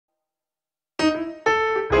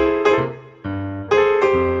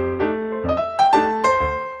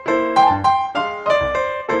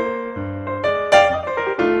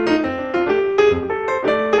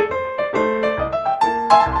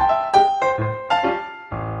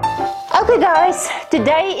Okay guys,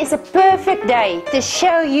 today is a perfect day to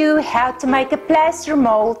show you how to make a plaster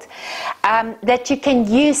mold that you can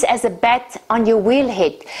use as a bat on your wheel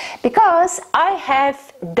head, because I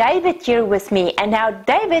have David here with me, and now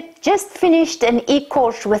David just finished an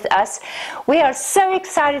e-course with us. We are so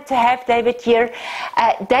excited to have David here.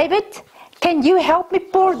 David, can you help me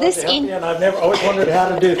pour this in? And I've always wondered how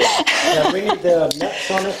to do that. Now, we need the nuts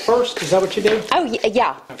on it first. Is that what you do? Oh,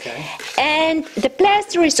 yeah. Okay. And the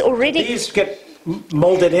plaster is already... These get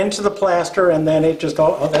molded into the plaster, and then it just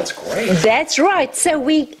all... Oh, that's great. That's right. So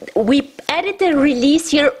we added the release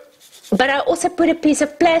here, but I also put a piece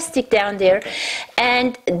of plastic down there,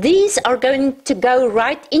 and these are going to go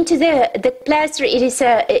right into the plaster.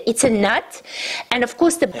 It's a nut, and of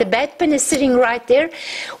course the bat pin is sitting right there.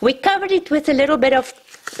 We covered it with a little bit of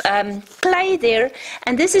clay there,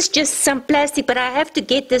 and this is just some plastic, but I have to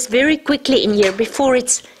get this very quickly in here before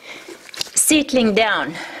it's settling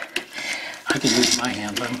down. I can use my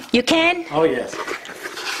hand, though. You can? Oh, yes.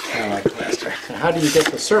 I like plaster. How do you get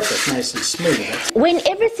the surface nice and smooth? When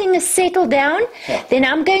everything is settled down, then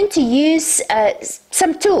I'm going to use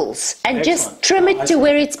some tools and just trim it to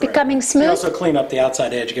where it's becoming smooth. You also clean up the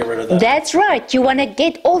outside edge, get rid of that. That's right. You want to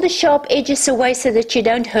get all the sharp edges away so that you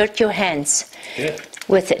don't hurt your hands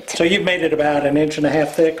with it. So you've made it about 1.5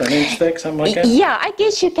 inches thick or 1 inch thick, something like that? Yeah, I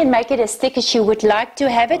guess you can make it as thick as you would like to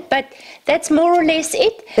have it, but that's more or less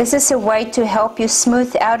it. This is a way to help you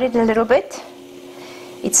smooth out it a little bit.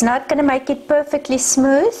 It's not going to make it perfectly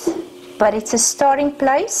smooth, but it's a starting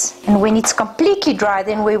place. And when it's completely dry,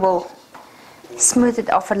 then we will smooth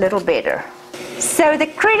it off a little better. So the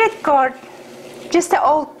credit card, just an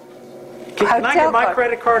old Can I get my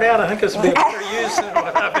credit card out? I think this would be a better use than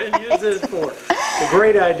what I've been using it for. It's a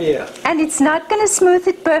great idea. And it's not going to smooth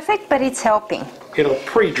it perfect, but it's helping. It'll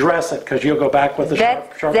pre-dress it because you'll go back with the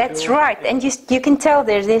sharp That's tool. right. And you can tell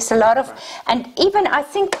there's a lot of, and even I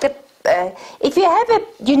think the if you have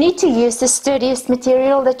you need to use the sturdiest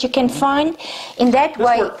material that you can find. In that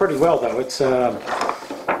way, this worked pretty well, though. It's a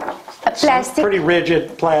plastic, pretty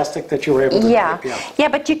rigid plastic that you were able to keep, yeah,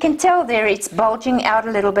 but you can tell there it's bulging out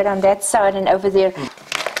a little bit on that side and over there.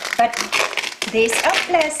 But there's our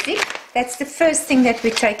plastic. That's the first thing that we're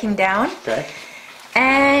taking down. Okay.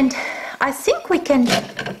 And I think we can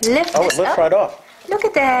lift this up. It lifts right off. Look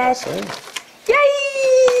at that. Yay!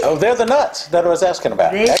 Oh, they're the nuts that I was asking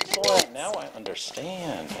about. There's Excellent. Now I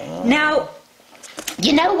understand. Oh. Now,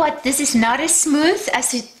 you know what? This is not as smooth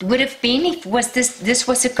as it would have been if this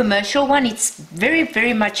was a commercial one. It's very,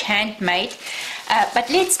 very much handmade. But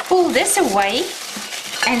let's pull this away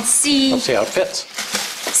and see. Let's see how it fits.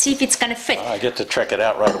 See if it's going to fit. I get to check it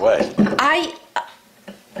out right away. I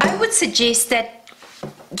would suggest that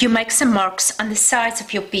you make some marks on the sides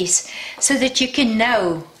of your piece so that you can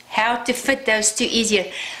know how to fit those two easier.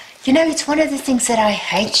 You know, it's one of the things that I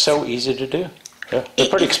hate. It's so easy to do. Yeah. They're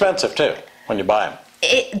pretty expensive too when you buy them.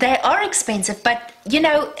 They are expensive, but you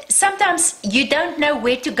know, sometimes you don't know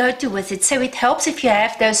where to go to with it, so it helps if you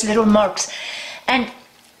have those little marks. And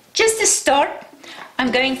just to start,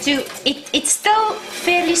 I'm going to, it's still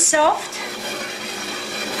fairly soft,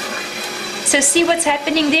 so see what's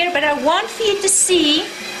happening there, but I want for you to see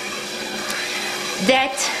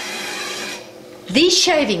that these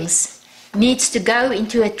shavings needs to go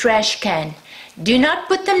into a trash can. Do not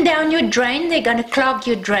put them down your drain, they're going to clog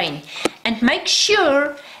your drain. And make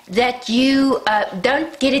sure that you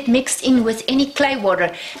don't get it mixed in with any clay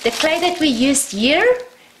water. The clay that we used here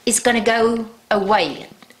is going to go away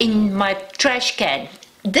in my trash can.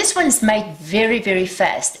 This one's made very, very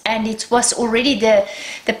fast, and it was already, the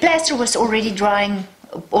plaster was already drying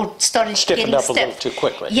or started getting stiff. Stiffened up a little too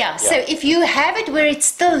quickly. Yeah, so if you have it where it's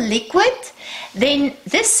still liquid, then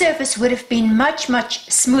this surface would have been much,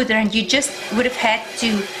 much smoother, and you just would have had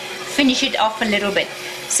to finish it off a little bit.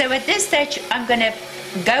 So at this stage, I'm going to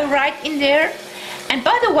go right in there. And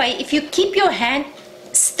by the way, if you keep your hand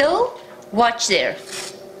still, watch there.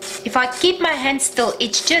 If I keep my hand still,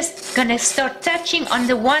 it's just going to start touching on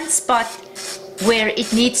the one spot where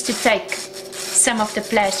it needs to take some of the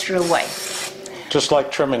plaster away. Just like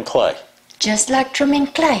trimming clay. Just like trimming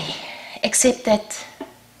clay, except that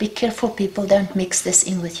be careful, people, don't mix this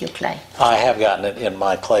in with your clay. I have gotten it in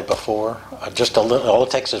my clay before. Just a little. All it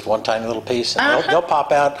takes is one tiny little piece, and they'll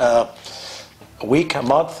pop out a week, a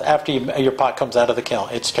month after your pot comes out of the kiln.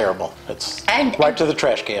 It's terrible. It's right to the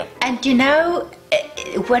trash can. And you know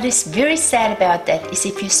what is very sad about that is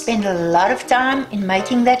if you spend a lot of time in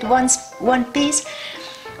making that one piece,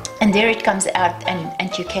 and there it comes out,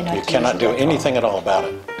 and you cannot. You cannot do anything at all about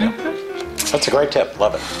it. That's a great tip.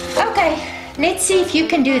 Love it. Okay, let's see if you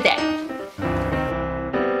can do that.